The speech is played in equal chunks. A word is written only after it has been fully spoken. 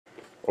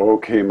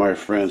Okay, my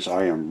friends,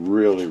 I am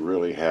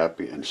really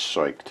happy and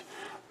psyched.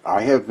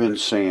 I have been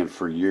saying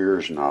for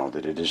years now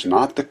that it is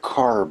not the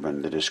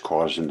carbon that is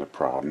causing the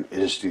problem, it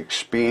is the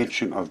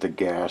expansion of the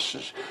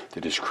gases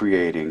that is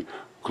creating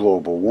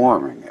global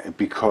warming,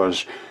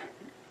 because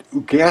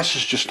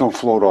gases just don't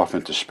float off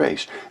into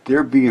space.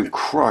 They're being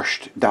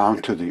crushed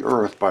down to the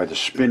earth by the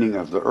spinning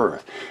of the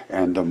earth.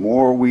 And the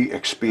more we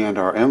expand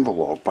our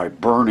envelope by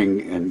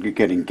burning and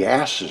getting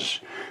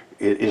gases,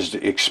 it is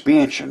the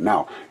expansion.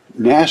 Now,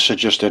 NASA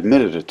just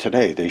admitted it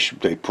today.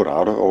 They put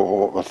out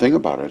a thing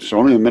about it. It's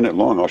only a minute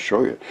long. I'll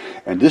show you.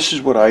 And this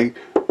is what I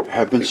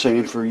have been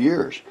saying for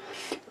years.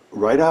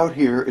 Right out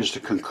here is the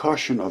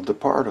concussion of the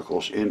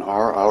particles in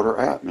our outer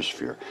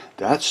atmosphere.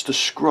 That's the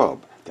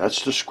scrub.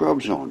 That's the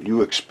scrub zone.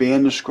 You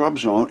expand the scrub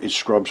zone, it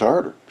scrubs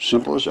harder.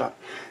 Simple as that.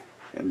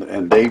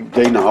 And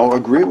they now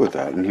agree with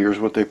that. And here's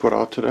what they put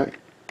out today.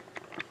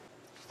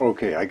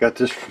 Okay, I got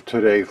this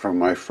today from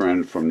my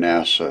friend from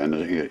NASA, and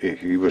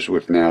he was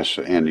with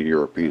NASA and the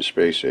European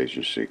Space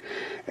Agency,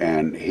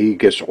 and he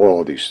gets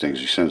all of these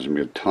things. He sends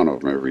me a ton of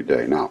them every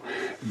day. Now,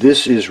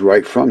 this is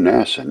right from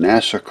NASA,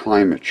 NASA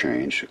Climate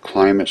Change,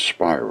 Climate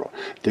Spiral.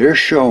 They're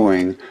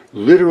showing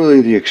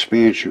literally the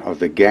expansion of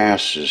the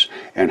gases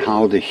and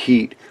how the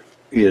heat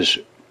is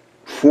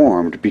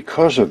formed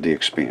because of the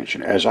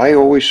expansion. As I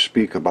always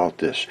speak about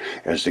this,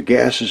 as the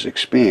gases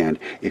expand,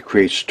 it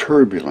creates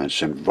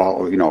turbulence and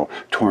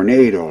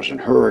tornadoes and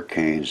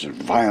hurricanes and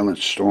violent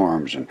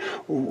storms and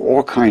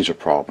all kinds of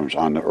problems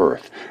on the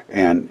earth.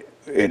 And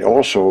it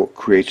also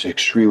creates an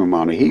extreme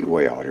amount of heat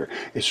way out here.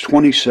 It's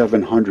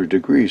 2,700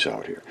 degrees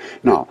out here.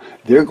 Now,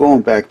 they're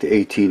going back to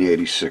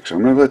 1886.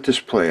 I'm going to let this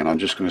play, and I'm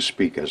just going to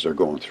speak as they're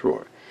going through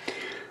it.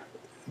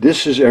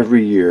 This is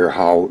every year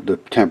how the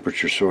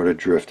temperature sort of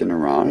drifting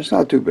around. It's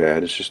not too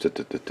bad. It's just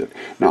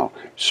now.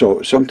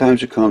 So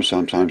sometimes it comes,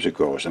 sometimes it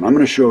goes, and I'm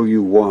going to show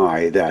you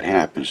why that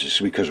happens. It's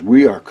because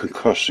we are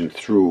concussing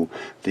through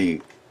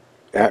the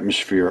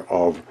atmosphere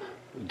of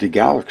the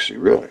galaxy,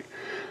 really.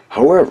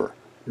 However,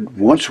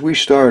 once we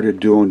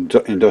started doing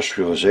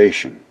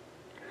industrialization,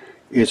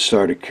 it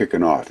started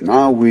kicking off.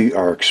 Now we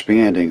are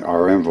expanding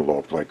our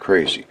envelope like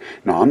crazy.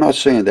 Now, I'm not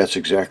saying that's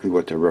exactly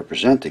what they're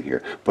representing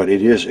here, but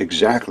it is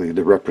exactly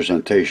the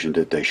representation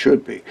that they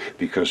should be,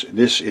 because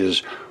this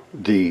is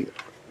the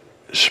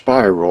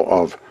spiral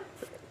of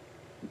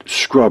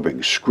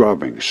scrubbing,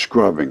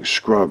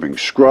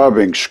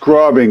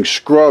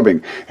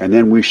 and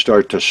then we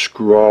start to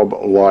scrub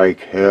like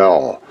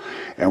hell.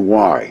 And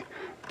why?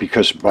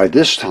 Because by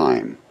this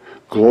time,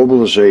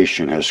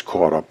 globalization has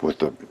caught up with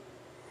the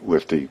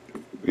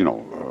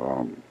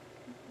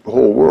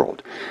whole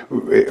world.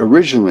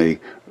 Originally,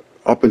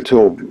 up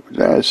until,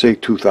 let's say,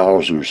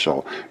 2000 or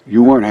so,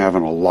 you weren't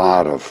having a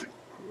lot of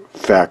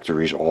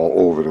factories all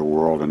over the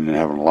world and then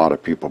having a lot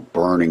of people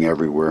burning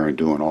everywhere and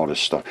doing all this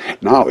stuff.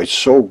 Now it's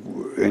so,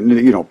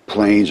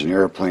 planes and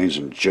airplanes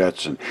and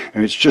jets, and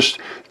it's just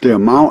the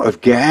amount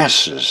of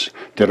gases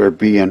that are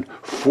being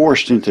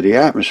forced into the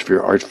atmosphere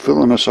are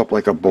filling us up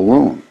like a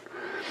balloon.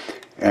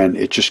 And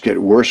it just gets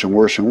worse and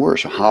worse and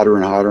worse, hotter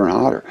and hotter and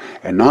hotter.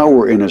 And now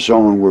we're in a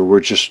zone where we're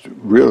just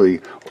really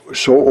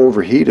so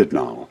overheated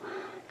now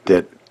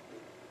that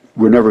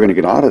we're never going to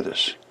get out of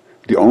this.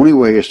 The only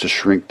way is to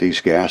shrink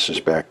these gases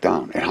back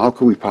down. And how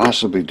can we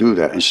possibly do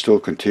that and still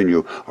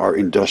continue our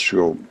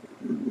industrial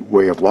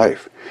way of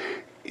life?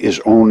 Is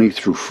only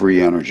through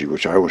free energy,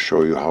 which I will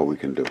show you how we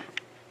can do.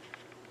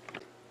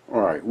 All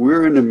right,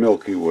 we're in the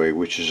Milky Way,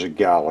 which is a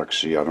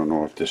galaxy. I don't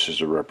know if this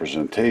is a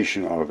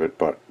representation of it,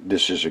 but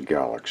this is a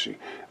galaxy.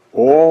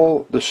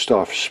 All the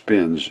stuff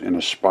spins in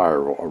a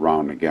spiral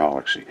around the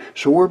galaxy.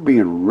 So we're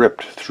being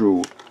ripped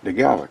through the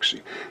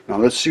galaxy. Now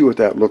let's see what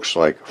that looks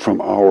like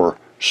from our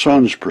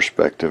sun's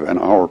perspective and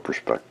our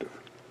perspective.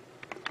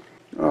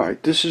 All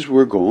right, this is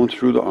we're going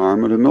through the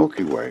arm of the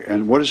Milky Way,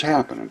 and what is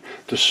happening?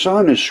 The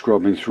sun is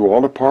scrubbing through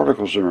all the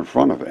particles that are in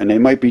front of it, and they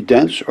might be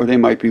dense or they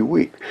might be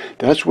weak.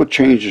 That's what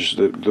changes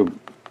the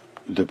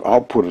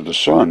output of the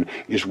sun,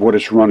 is what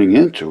it's running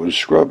into and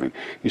scrubbing.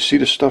 You see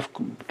the stuff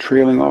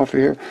trailing off of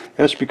here?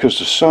 That's because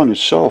the sun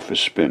itself is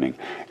spinning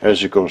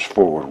as it goes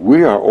forward.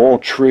 We are all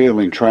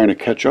trailing, trying to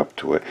catch up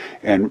to it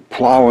and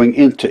plowing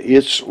into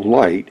its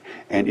light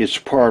and its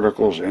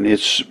particles and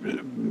its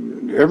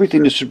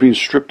everything that's being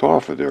stripped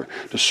off of there.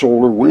 The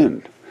solar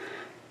wind,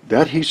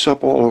 that heats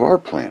up all of our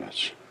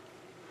planets.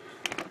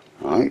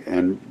 All right?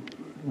 And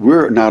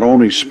we're not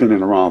only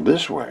spinning around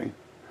this way,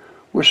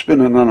 we're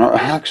spinning on our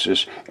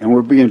axis, and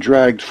we're being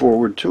dragged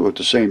forward too at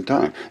the same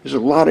time. There's a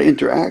lot of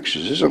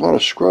interactions. There's a lot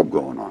of scrub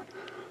going on.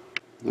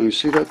 Now you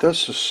see that?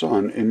 That's the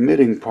sun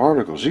emitting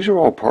particles. These are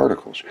all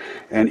particles.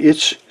 And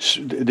this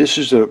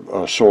is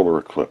a solar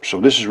eclipse.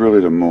 So this is really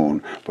the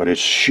moon, but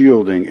it's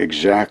shielding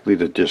exactly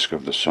the disk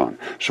of the sun.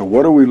 So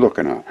what are we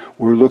looking at?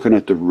 We're looking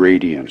at the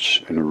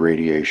radiance and the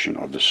radiation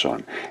of the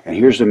sun. And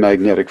here's the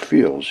magnetic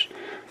fields.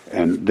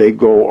 And they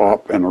go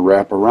up and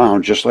wrap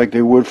around just like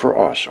they would for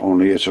us,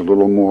 only it's a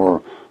little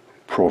more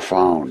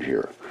profound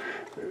here.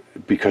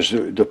 Because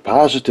the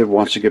positive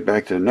wants to get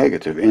back to the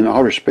negative. In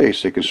outer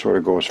space, they can sort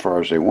of go as far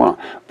as they want.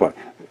 But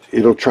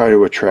it'll try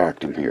to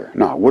attract them here.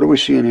 Now, what are we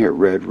seeing here?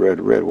 Red, red,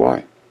 red.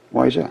 Why?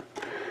 Why is that?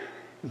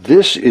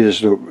 This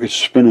is it's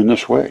spinning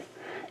this way.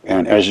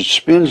 And as it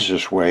spins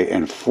this way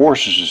and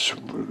forces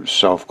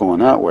itself going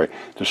that way,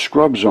 the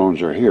scrub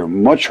zones are here,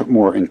 much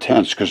more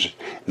intense, because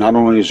not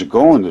only is it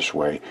going this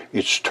way,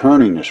 it's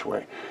turning this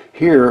way.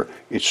 Here,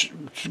 it's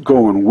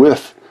going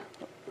with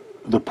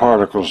the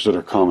particles that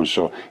are coming,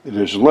 so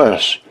there's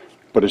less,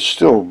 but it's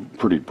still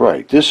pretty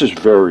bright. This is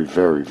very,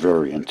 very,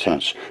 very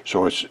intense.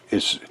 So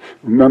it's.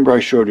 Remember I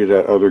showed you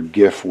that other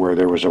GIF where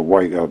there was a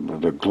white,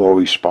 the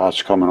glowy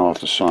spots coming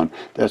off the sun?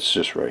 That's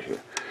this right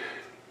here.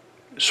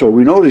 So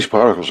we know these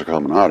particles are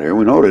coming out here.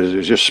 We know that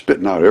they're just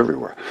spitting out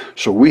everywhere.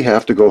 So we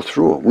have to go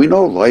through them. We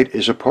know light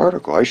is a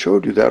particle. I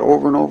showed you that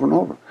over and over and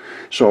over.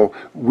 So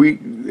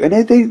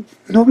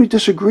nobody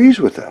disagrees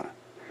with that.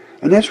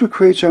 And that's what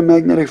creates our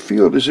magnetic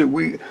field, is that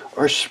we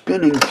are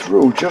spinning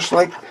through, just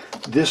like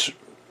this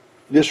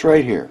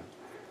right here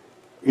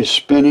is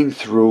spinning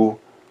through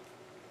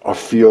a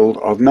field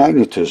of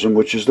magnetism,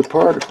 which is the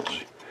particles.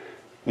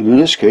 And in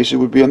this case, it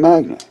would be a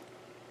magnet.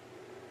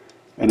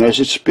 And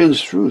as it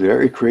spins through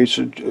there,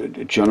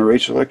 it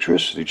generates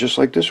electricity, just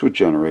like this would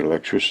generate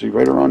electricity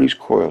right around these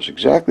coils.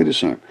 Exactly the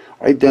same.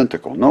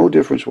 Identical. No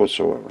difference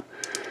whatsoever.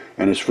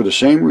 And it's for the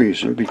same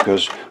reason,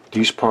 because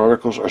these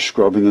particles are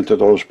scrubbing into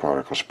those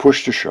particles.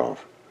 Push to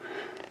shove.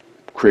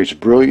 Creates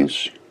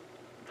brilliance,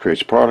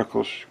 creates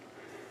particles.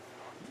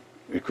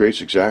 It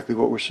creates exactly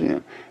what we're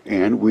seeing.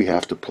 And we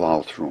have to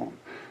plow through them.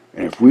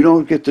 And if we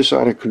don't get this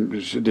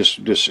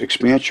this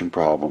expansion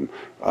problem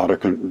under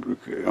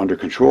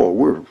control,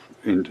 we're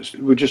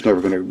just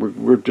never going to,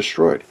 we're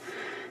destroyed.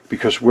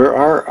 Because where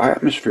our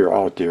atmosphere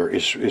out there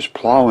is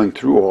plowing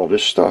through all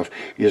this stuff,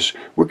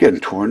 we're getting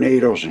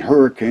tornadoes and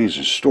hurricanes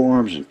and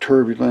storms and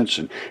turbulence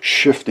and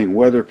shifting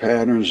weather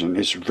patterns, and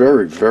it's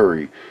very,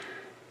 very,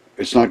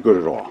 it's not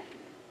good at all.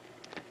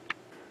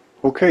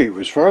 Okay,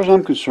 as far as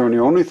I'm concerned, the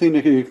only thing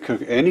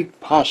that any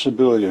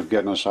possibility of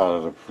getting us out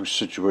of the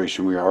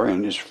situation we are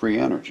in is free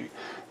energy.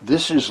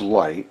 This is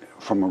light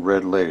from a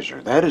red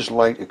laser. That is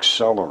light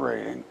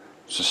accelerating.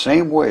 It's the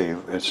same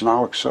wave, it's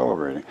now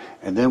accelerating,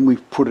 and then we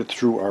put it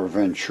through our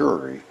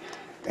Venturi,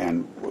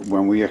 and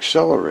when we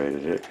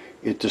accelerated it,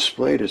 it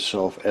displayed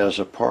itself as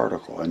a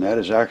particle, and that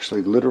is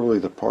actually literally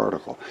the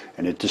particle,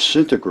 and it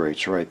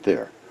disintegrates right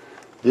there.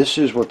 This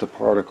is what the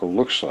particle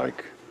looks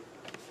like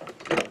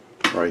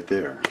right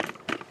there,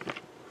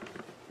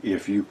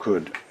 if you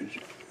could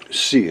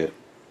see it,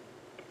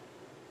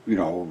 you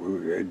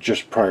know,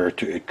 just prior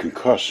to it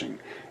concussing.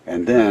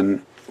 And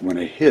then when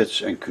it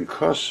hits and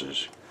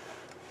concusses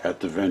at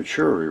the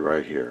Venturi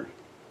right here,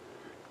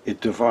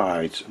 it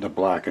divides the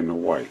black and the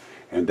white.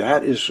 And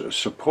that is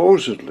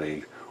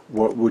supposedly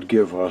what would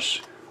give us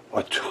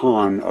a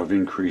ton of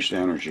increased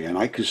energy. And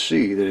I can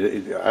see that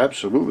it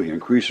absolutely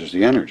increases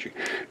the energy,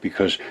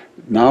 because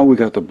now we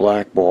got the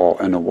black ball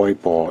and the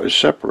white ball is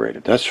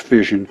separated. That's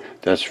fission,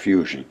 that's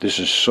fusion. This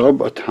is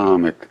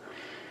subatomic,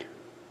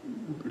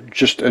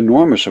 just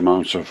enormous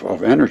amounts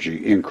of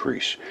energy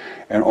increase.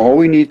 And all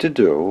we need to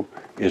do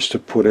is to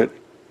put it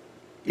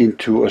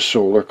into a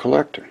solar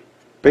collector.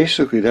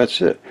 Basically,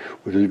 that's it.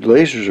 The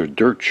lasers are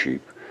dirt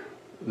cheap.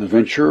 The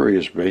Venturi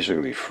is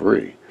basically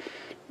free.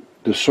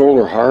 The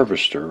solar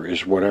harvester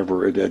is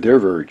whatever, they're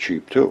very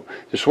cheap too.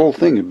 This whole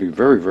thing would be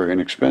very, very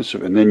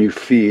inexpensive, and then you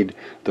feed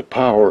the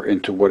power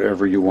into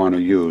whatever you want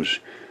to use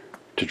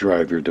to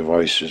drive your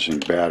devices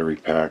and battery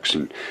packs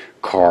and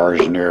cars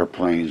and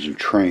airplanes and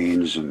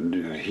trains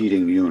and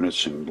heating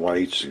units and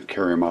lights, and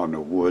carry them out in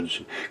the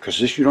woods. Because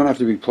this, you don't have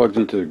to be plugged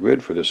into the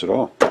grid for this at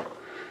all.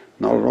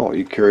 Not at all.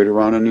 You carry it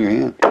around in your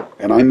hand.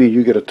 And I mean,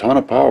 you get a ton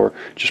of power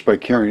just by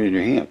carrying it in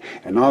your hand.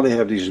 And now they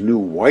have these new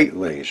white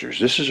lasers.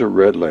 This is a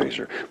red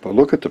laser, but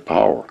look at the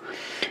power.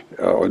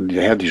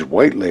 They have these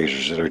white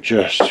lasers that are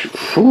just,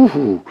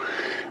 whew,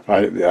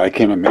 I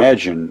can't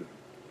imagine,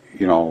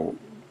 you know,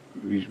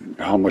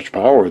 how much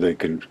power they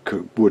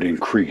would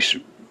increase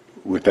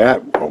with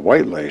that, a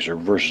white laser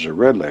versus a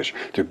red laser.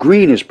 The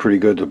green is pretty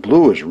good. The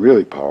blue is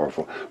really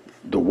powerful.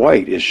 The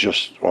white is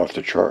just off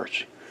the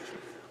charts.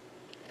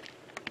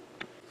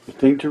 The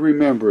thing to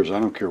remember is, I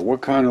don't care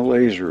what kind of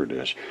laser it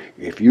is,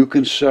 if you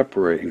can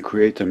separate and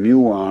create the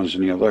muons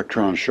and the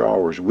electron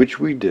showers, which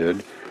we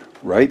did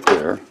right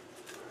there.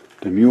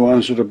 The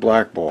muons are the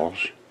black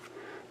balls.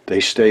 They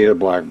stay the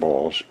black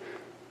balls.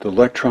 The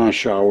electron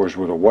showers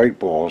were the white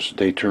balls.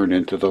 They turned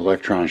into the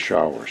electron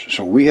showers.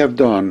 So we have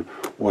done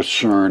what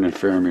CERN and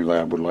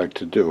Fermilab would like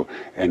to do,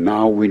 and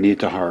now we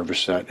need to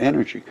harvest that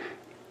energy.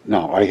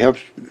 Now, I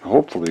have,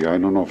 hopefully, I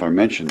don't know if I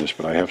mentioned this,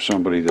 but I have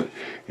somebody that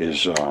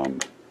is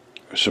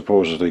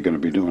supposedly going to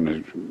be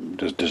doing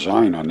the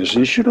design on this,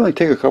 and it should only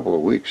take a couple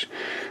of weeks.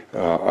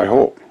 I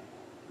hope.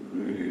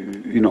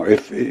 You know,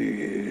 if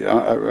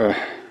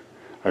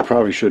I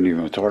probably shouldn't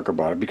even talk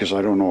about it, because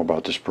I don't know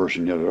about this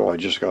person yet at all. I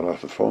just got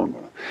off the phone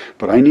with him,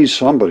 but I need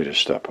somebody to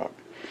step up.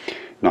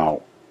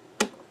 Now,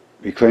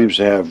 he claims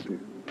to have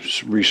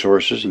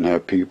resources and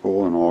have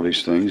people and all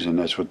these things, and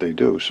that's what they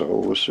do. So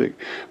we'll see.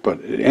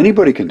 But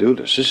anybody can do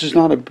this. This is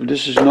not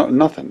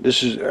nothing.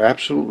 This is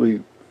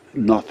absolutely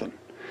nothing.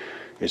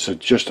 It's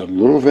just a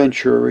little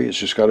venturi. It's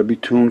just got to be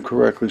tuned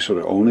correctly so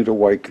that only the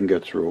white can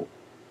get through.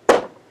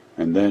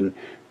 And then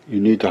you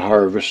need to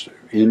harvest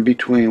in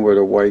between where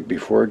the white,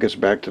 before it gets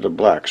back to the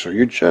black. So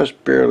you're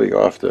just barely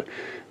off the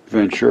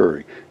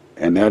venturi.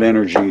 And that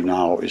energy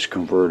now is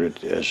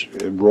converted as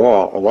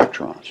raw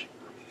electrons.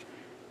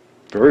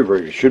 Very,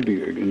 very, it should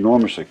be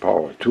enormously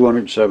powerful.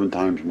 207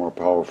 times more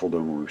powerful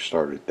than when we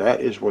started.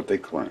 That is what they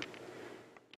claim.